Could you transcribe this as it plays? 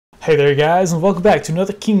Hey there guys, and welcome back to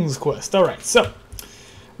another King's Quest. Alright, so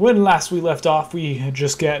when last we left off, we had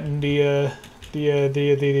just gotten this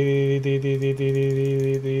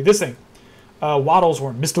thing. Waddle's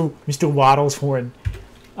Horn. Mr. Waddle's Horn.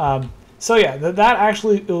 So yeah, that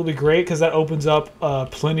actually will be great because that opens up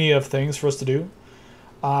plenty of things for us to do.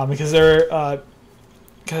 Because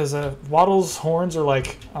Waddle's horns are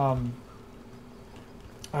like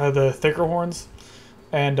the thicker horns,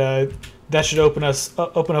 and that should open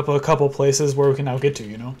up a couple places where we can now get to,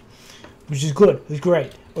 you know, which is good. It's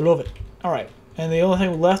great. I love it. All right, and the only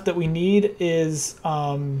thing left that we need is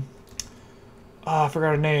I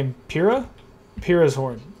forgot her name. Pyrrha's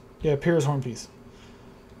horn. Yeah, Pyrrha's horn piece.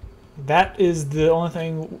 That is the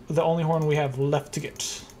only horn we have left to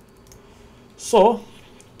get. So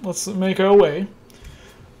let's make our way.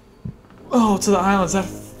 Oh, to the islands. I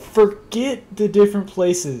forget the different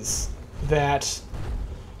places that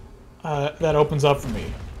opens up for me.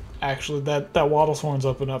 Actually, that Waddle's Horns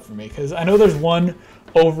open up for me, because I know there's one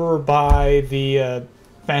over by the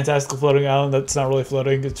fantastical floating island that's not really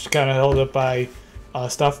floating. It's kind of held up by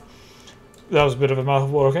stuff. That was a bit of a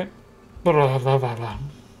mouthful. Okay.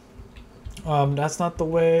 That's not the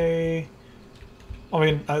way. I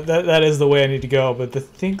mean, that is the way I need to go, but I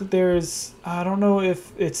think there's, I don't know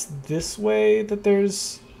if it's this way that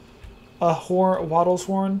there's a Waddle's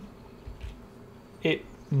Horn. It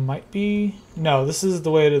might be. No, this is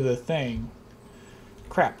the way to the thing.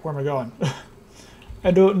 Crap, where am I going?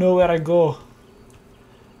 I don't know where I go.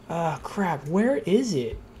 Crap, where is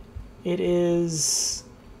it? It is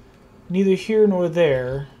neither here nor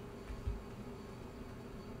there.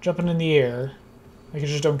 Jumping in the air. Like I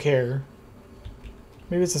just don't care.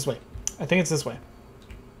 Maybe it's this way. I think it's this way.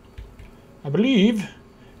 I believe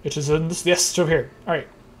it is in this. Yes, it's over here. Alright.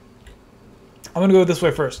 I'm gonna go this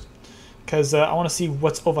way first, because I want to see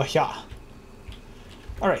what's over here.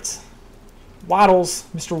 Alright. Waddles.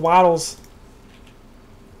 Mr. Waddles.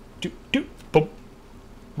 Boom.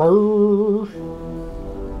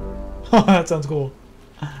 That sounds cool.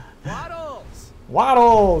 Waddles!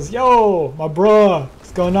 Waddles! Yo! My bruh.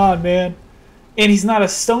 What's going on, man? And he's not a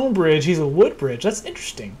stone bridge, he's a wood bridge. That's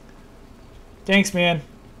interesting. Thanks, man.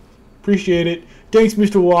 Appreciate it. Thanks,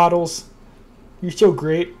 Mr. Waddles. You're so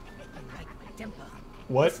great. Like my temper.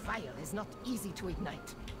 What? This fire is not easy to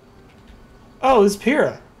ignite. Oh, this is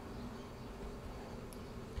Pyrrha.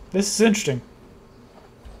 This is interesting.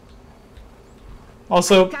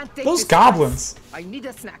 Also, those goblins. I need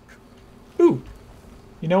a snack. Ooh.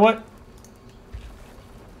 You know what?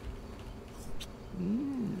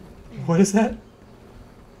 What is that?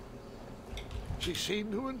 She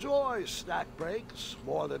seemed to enjoy snack breaks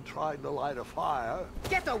more than trying to light a fire.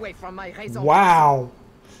 Get away from my raison. Wow.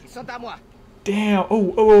 Ils sont à moi. Damn.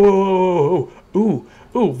 Ooh,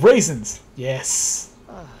 raisins. Yes.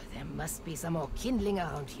 Oh, there must be some more kindling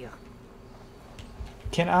around here.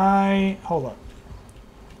 Can I... Hold up.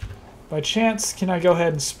 By chance, can I go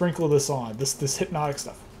ahead and sprinkle this on? This hypnotic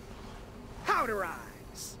stuff.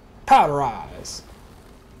 Powderize. Powderize.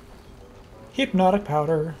 Hypnotic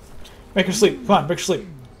powder. Make her sleep. Come on, make her sleep.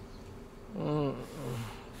 I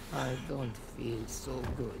don't feel so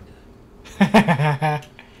good.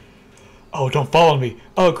 Oh, don't fall on me.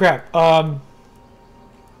 Oh, crap.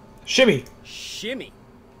 Shimmy. Shimmy.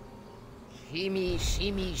 Shimmy,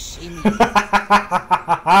 shimmy, shimmy.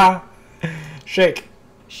 Shake.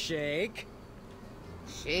 Shake.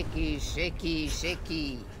 Shaky, shaky,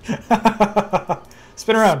 shaky.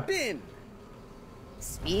 Spin around. Spin.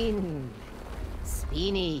 Spin.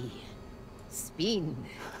 Spinny. Spin.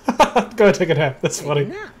 Go ahead, take a nap. That's funny.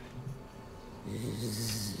 Nap.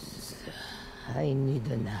 I need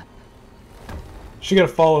a nap. She's gonna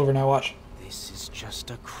fall over now, watch. This is just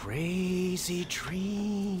a crazy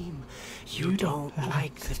dream. You don't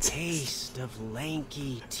like the taste of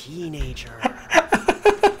lanky teenager.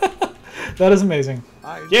 That is amazing.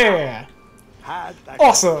 Yeah. Had the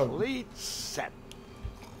Awesome. complete set.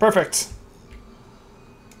 Perfect.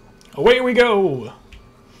 Away we go.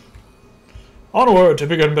 Onward to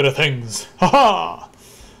bigger and better things. Haha.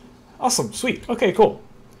 Awesome. Sweet. Okay, cool.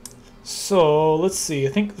 So, let's see. I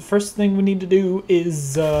think the first thing we need to do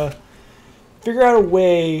is figure out a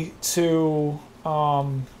way to...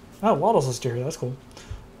 oh, Waddles is still here. That's cool.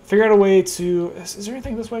 Figure out a way to... Is there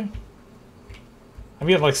anything this way? I'm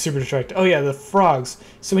getting, like, super distracted. Oh, yeah, the frogs.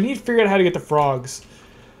 So we need to figure out how to get the frogs.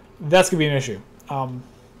 That's going to be an issue.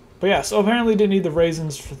 But yeah, so apparently didn't need the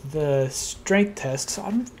raisins for the strength test. So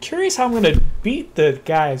I'm curious how I'm going to beat the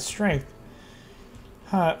guy's strength.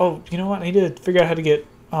 Oh, you know what? I need to figure out how to get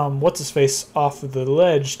what's-his-face off of the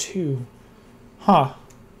ledge, too. Huh.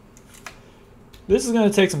 This is going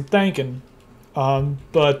to take some thinking.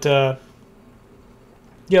 Yeah,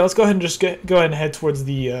 let's go ahead and just go ahead and head towards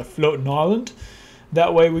the floating island.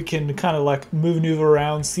 That way we can kind of like maneuver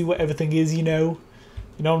around, see what everything is, you know.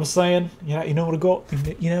 You know what I'm saying? You know what I got?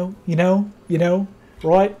 You know,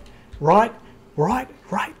 right?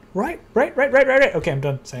 Okay, I'm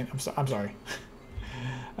done saying. I'm sorry.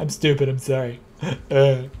 I'm stupid. I'm sorry.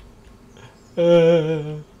 I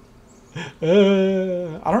don't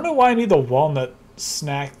know why I need the walnut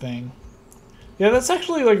snack thing. Yeah, that's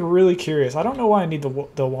actually like really curious. I don't know why I need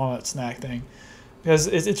the walnut snack thing, because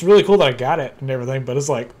it's really cool that I got it and everything. But it's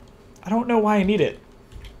like, I don't know why I need it.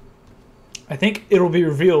 I think it'll be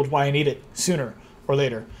revealed why I need it sooner or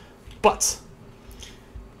later. But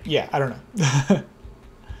yeah, I don't know.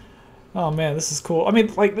 Oh man, this is cool. I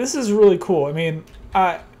mean, like, this is really cool. I mean,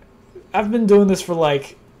 I've been doing this for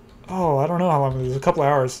like, oh, I don't know how long it was, a couple of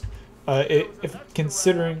hours. If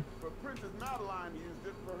considering. But Princess Madeline used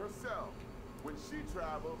it for herself. When she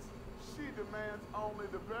travels, she demands only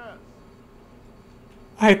the best.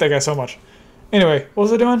 I hate that guy so much. Anyway, what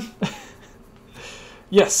was I doing?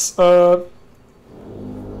 Yes.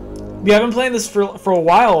 Yeah, I've been playing this for a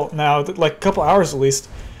while now, like a couple hours at least.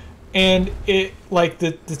 And it, like,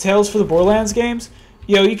 the Tales for the Borderlands games,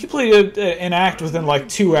 you know, you complete an act within like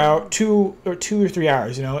 2 or 3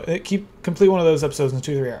 hours, you know. Complete one of those episodes in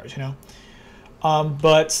 2 or 3 hours, you know.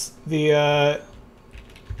 But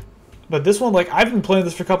this one, like, I've been playing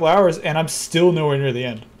this for a couple hours and I'm still nowhere near the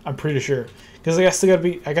end. I'm pretty sure, because I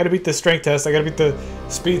gotta beat the strength test, I gotta beat the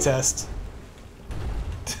speed test.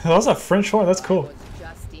 That's a French horn. That's cool. I was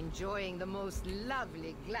just enjoying the most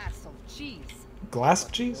lovely glass of cheese. Glass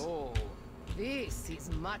of cheese? Oh, this is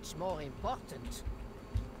much more important.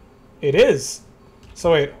 It is.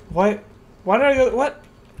 So wait, what? Why did I go? What?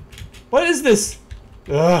 What is this?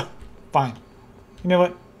 Ugh. Fine. You know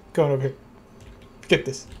what? Going over here. Forget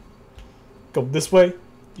this. Go this way.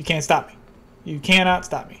 You can't stop me. You cannot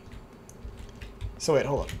stop me. So wait,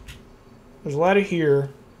 hold up. There's a ladder here.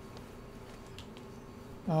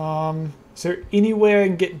 Is there any way I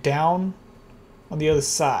can get down on the other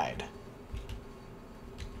side?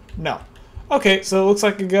 No. Okay, so it looks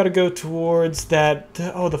like I gotta go towards that.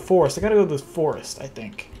 Oh, the forest. I gotta go to the forest, I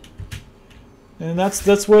think. And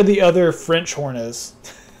that's where the other French horn is.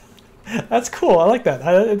 That's cool. I like that.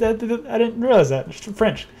 I didn't realize that. It's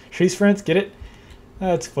French. She's French. Get it?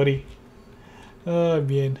 That's funny. Oh,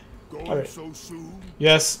 bien. Going All right. so soon?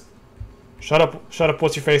 Yes. Shut up. Shut up.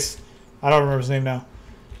 What's your face? I don't remember his name now.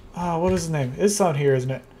 What is his name? It's on here,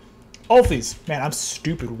 isn't it? Ulfies. Man, I'm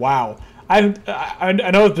stupid. Wow. I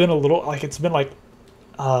know it's been a little, like, it's been like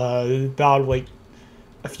about like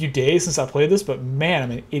a few days since I played this, but man,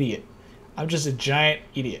 I'm an idiot. I'm just a giant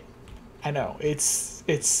idiot. I know. It's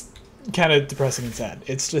kind of depressing and sad.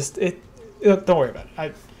 It's just don't worry about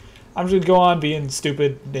it. I'm just gonna go on being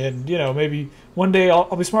stupid, and you know, maybe one day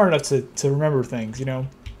I'll be smart enough to remember things, you know,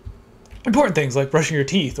 important things like brushing your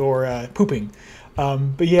teeth or pooping.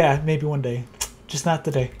 But yeah, maybe one day, just not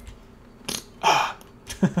today.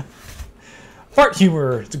 Fart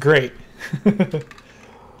humor, it's great.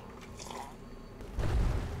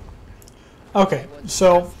 Okay,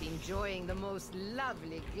 so Just enjoying the most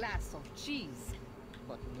lovely glass of cheese.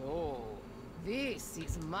 But no, this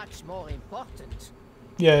is much more important.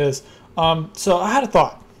 yeah, it is. So I had a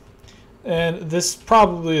thought, and this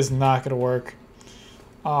probably is not gonna work.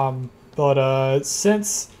 But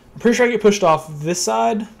since I'm pretty sure I get pushed off this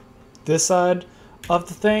side of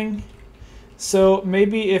the thing. So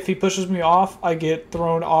maybe if he pushes me off, I get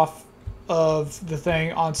thrown off of the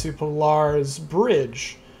thing onto Pilar's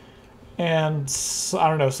bridge. And I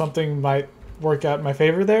don't know, something might work out in my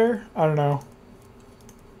favor there. I don't know.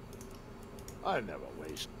 I never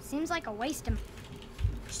waste. Seems like a waste of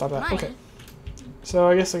Stop that. money. Okay. So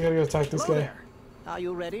I guess I gotta go attack this Hello guy. there. Are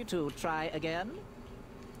you ready to try again?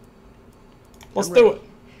 Let's I'm do ready. it.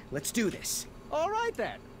 Let's do this. All right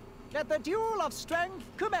then. Let the duel of strength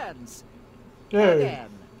commence. Yay. Again.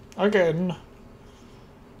 Again.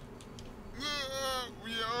 Yeah.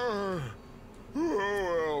 Oh,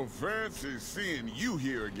 well, fancy seeing you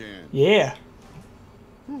here again. Yeah.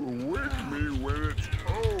 Wake me when it's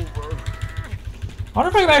over. I wonder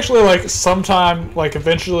if I can actually, like, sometime, like,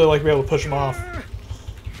 eventually, like, be able to push him off.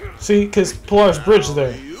 See, because Pilar's bridge is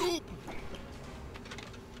there. Alley-oop.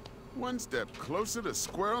 One step closer to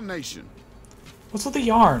Squirrel Nation. What's with the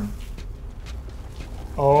yarn?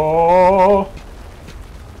 Oh.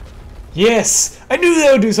 Yes! I knew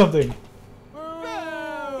that would do something!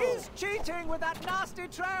 He's cheating with that nasty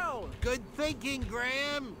trowel. Good thinking,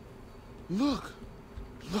 Graham. Look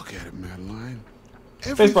at it, Madeline.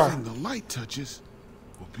 Spacebar. Everything the light touches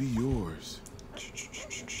will be yours.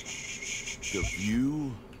 The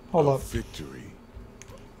view Hold of up. victory.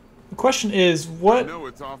 The question is, I what? know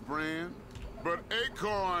it's off-brand, but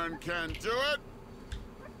Acorn can do it.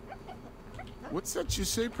 What's that you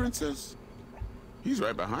say, Princess? He's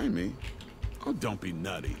right behind me. Oh, don't be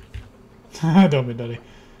nutty. Don't be nutty.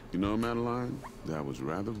 You know, Madeline, that was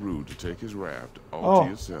rather rude to take his raft all to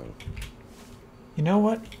yourself. You know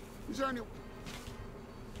what? Is there any...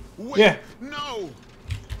 Wait, Yeah. no!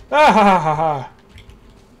 Ah ha ha ha ha.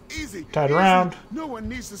 Easy. Tied easy. around. No one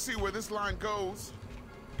needs to see where this line goes.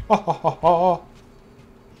 Ha ha ha ha.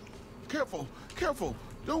 Careful, careful.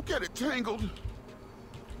 Don't get it tangled.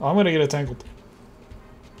 Oh, I'm gonna get it tangled.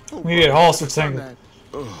 Oh, We get all sorts done tangled.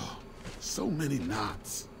 that. Ugh, so many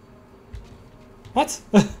knots. What?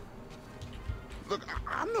 Look,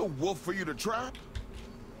 I'm no wolf for you to trap.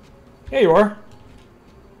 Yeah, you are.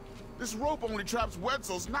 This rope only traps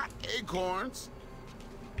Wetzels, not acorns.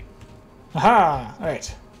 Aha!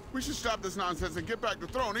 Alright. We should stop this nonsense and get back to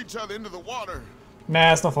throwing each other into the water.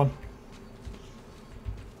 Nah, it's not fun.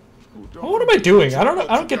 Oh, Oh, what am I doing? I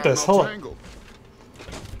don't get this. Hold on. Tangled.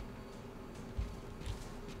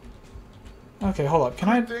 Okay, hold up. Can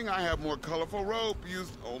I? Good thing I have more colorful rope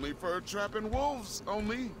used only for trapping wolves.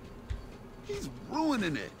 Only he's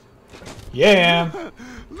ruining it. Yeah.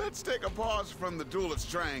 Let's take a pause from the duel of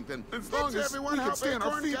strength, and as long as everyone we can help stay on our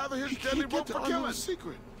Acorn feet, gather his he deadly can't rope get for to our killing. little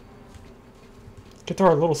secret. Get to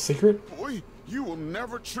our little secret. Boy, you will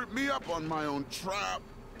never trip me up on my own trap.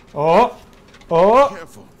 Oh. Oh.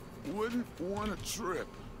 Careful, wouldn't want to trip.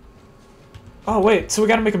 Oh wait. So we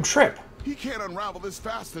gotta make him trip. He can't unravel this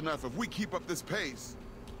fast enough if we keep up this pace.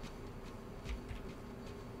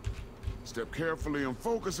 Step carefully and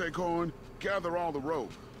focus, Acorn. Gather all the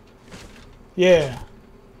rope. Yeah.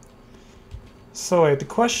 So wait. The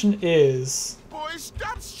question is. Boy,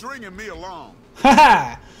 stop stringing me along.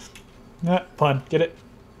 Haha. Nah, pun. Get it?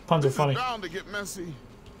 Puns are This is funny. bound to get messy.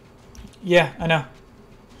 Yeah, I know.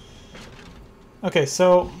 Okay,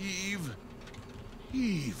 so Heave.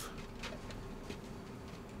 Heave.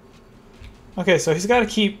 okay, so he's got to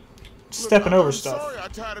keep stepping Look, over I'm stuff. Sorry I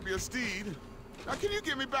tied up your steed. Now can you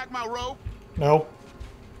give me back my rope? No.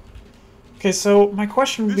 Okay, so my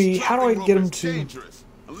question would be, This how do I trapping get rope him is to? dangerous,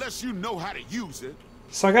 unless you know how to use it.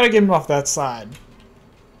 So I got to get him off that side.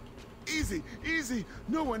 Easy, easy.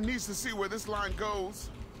 No one needs to see where this line goes.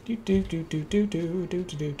 Do do do do do do do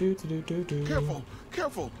do do do do do. Careful,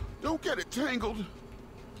 careful. Don't get it tangled.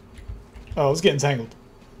 Oh, it's getting tangled.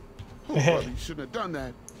 Oh, brother, you shouldn't have done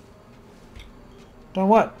that. Done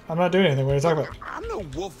what? I'm not doing anything. What are you talking about? I'm no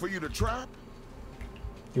wolf for you to trap.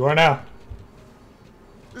 You are now.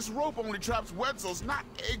 This rope only traps Wetzels, not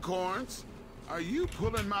acorns. Are you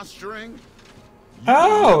pulling my string?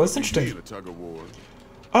 Oh, that's Be interesting. in a tug of war.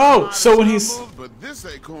 Oh, Might so have when he's... stumbled, but this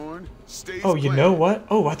acorn stays Oh, you planted. know what?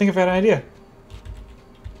 Oh, I think I've got an idea.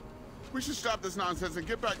 We should stop this nonsense and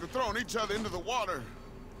get back to throwing each other into the water.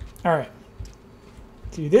 Alright.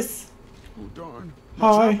 Do this. Oh, darn.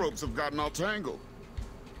 Hi. My trap ropes have gotten all tangled.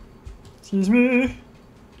 Excuse me.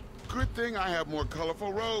 Good thing I have more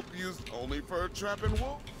colorful rope used only for trapping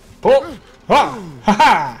wolf. Pull. Ha! Ha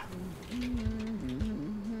ha!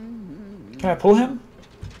 Can I pull him?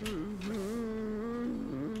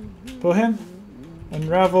 Pull him.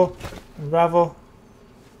 Unravel. Unravel.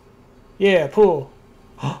 Yeah, pull.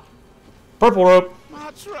 Purple rope.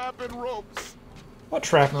 My trapping ropes. What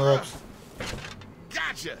trapping ropes?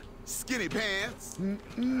 Gotcha. Skinny pants. Do,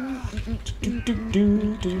 do, do,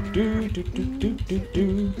 do, do, do, do, do,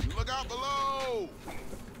 do. Look out below.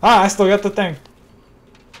 Ah, I still got the thing.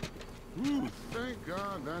 Ooh, thank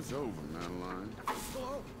God that's over, Madeline.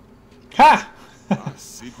 Ha! Our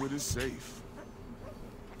secret is safe.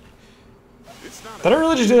 It's not Did I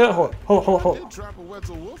really just do that? Hold on, hold on, hold on, hold did on. trap a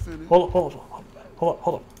Wetzel wolf in it. Hold on, hold on, hold on,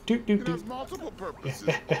 hold on. Do, do, It has do. multiple purposes,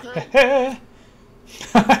 okay?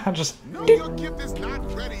 I'm just. No, your gift is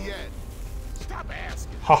not ready yet. Stop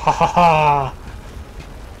asking. Ha ha ha ha!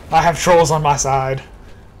 I have trolls on my side.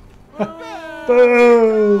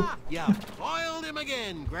 Boo! You foiled him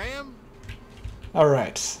again, Graham.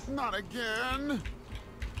 Alright. Not again.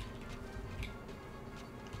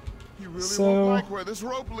 You really So- won't like where this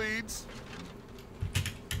rope leads.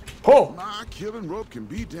 Pull! My killing rope can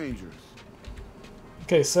be dangerous.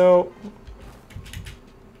 Okay, so.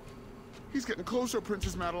 He's getting closer,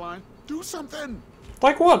 Princess Madeline. Do something.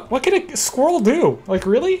 Like what? What can a squirrel do? Like,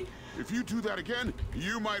 really? If you do that again,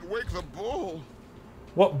 you might wake the bull.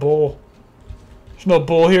 What bull? There's no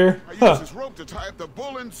bull here. I use Huh. this rope to tie up the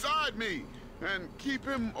bull inside me and keep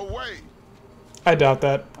him away. I doubt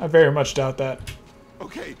that. I very much doubt that.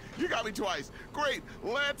 Okay, you got me twice. Great,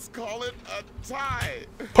 let's call it a tie.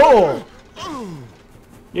 Pull!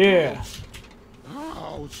 Yeah.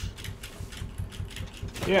 Ouch.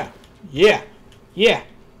 Yeah. Yeah. Yeah.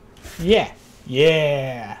 Yeah.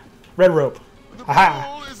 Yeah. Red rope. The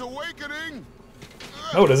Aha. bull is awakening.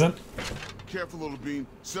 No, it isn't. Careful, little bean.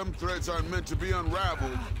 Some threads aren't meant to be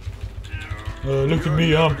unraveled. Look at me,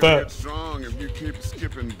 You're I'm never gonna fat. get strong if you keep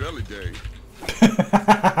skipping belly day.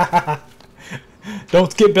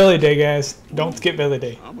 Don't skip belly day, guys. Don't skip belly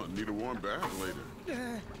day. I'm gonna need a warm bath later.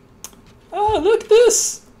 Oh, look at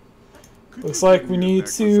this. Could Looks you like give we me a need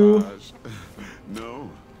neck to- massage? No.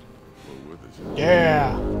 Well, with it.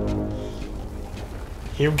 Yeah.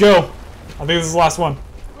 Here we go. I think this is the last one.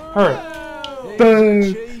 Alright.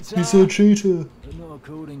 Bang! He's a cheater. But not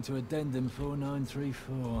according to Addendum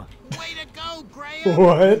 4934. Way to go, Graham!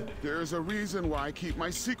 What? There's a reason why I keep my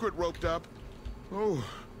secret roped up. Oh,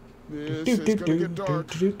 this is gonna get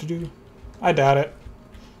dark. I doubt it.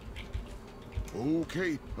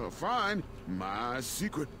 Okay, fine. My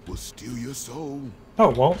secret will steal your soul. No,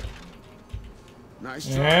 it won't. Nice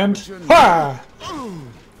job. And but you're ha! Oh.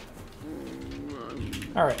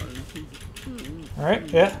 Alright. Alright,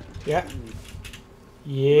 yeah, yeah.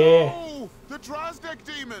 Yeah. Oh, the Drozdek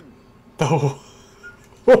demon. Oh.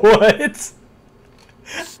 What?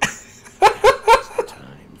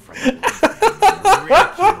 Time for the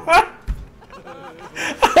ritual.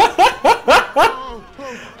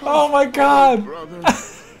 Oh my god! Brother.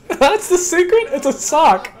 That's the secret? It's a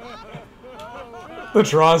sock! The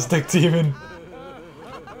Drozdek demon.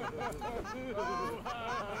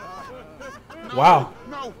 Wow.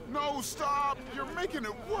 No, no, stop. You're making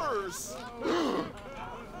it worse.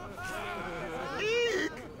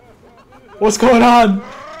 Eek. What's going on?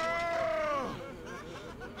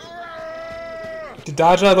 To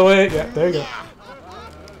dodge out of the way? Yeah, there you go.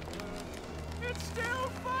 It's still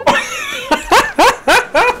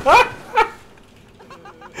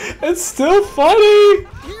It's still funny!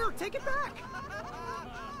 Here, take it back.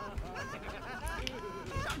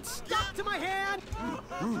 Stop to my hand.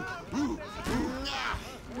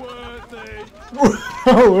 Worth it.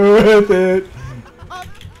 Worth it. I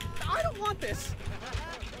don't want this.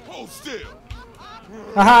 Hold still.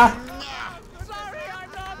 Haha. Sorry,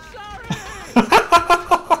 I'm not sorry.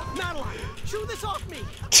 Madeline, chew this off me.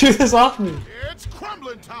 Chew this off me. It's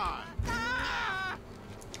crumbling time.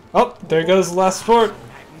 Oh, there goes the last sport.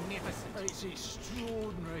 It's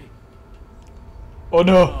extraordinary. Oh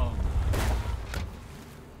no.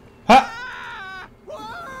 Ha!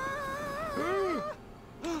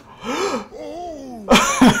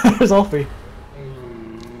 There's Alfie.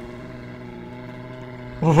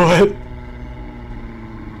 What?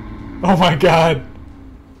 Oh my god.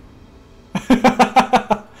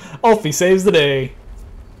 Alfie saves the day.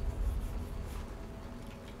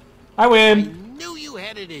 I win. Knew you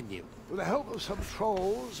had it in you. With the help of some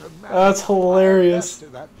trolls and That's hilarious. I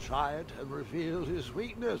bested that giant and revealed his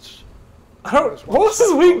weakness. I don't, what was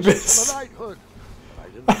his weakness? The knighthood. I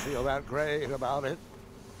didn't feel that great about it.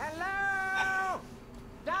 Hello.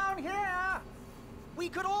 Down here. We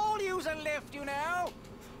could all use a lift, you know.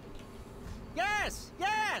 Yes,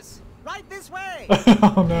 yes. Right this way.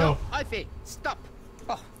 Oh no. No, Alfie, stop.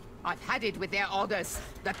 Oh, I've had it with their orders.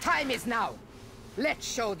 The time is now. Let's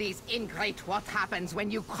show these ingrate what happens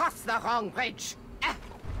when you cross the wrong bridge.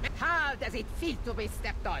 How does it feel to be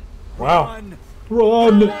stepped on? Wow.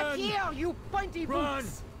 Run. Back here, you pointy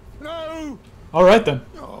boots. No! Alright then.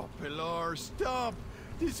 Oh, Pilar, stop!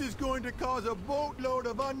 This is going to cause a boatload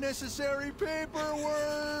of unnecessary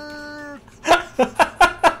paperwork!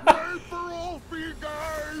 Wait for Alfie,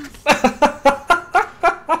 guys.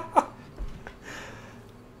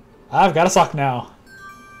 I've got a sock now.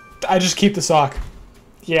 I just keep the sock.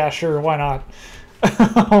 Yeah, sure, why not?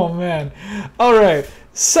 Oh man. Alright,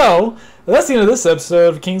 so that's the end of this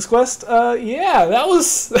episode of King's Quest. Yeah, that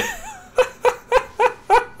was...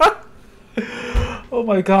 Oh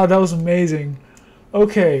my god, that was amazing.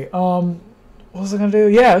 Okay, what was I gonna do?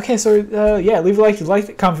 Yeah, okay, so, yeah, leave a like if you liked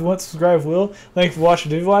it, comment if you want, subscribe if you will. Thank you for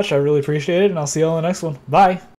watching, did you watch? I really appreciate it, and I'll see you all in the next one. Bye!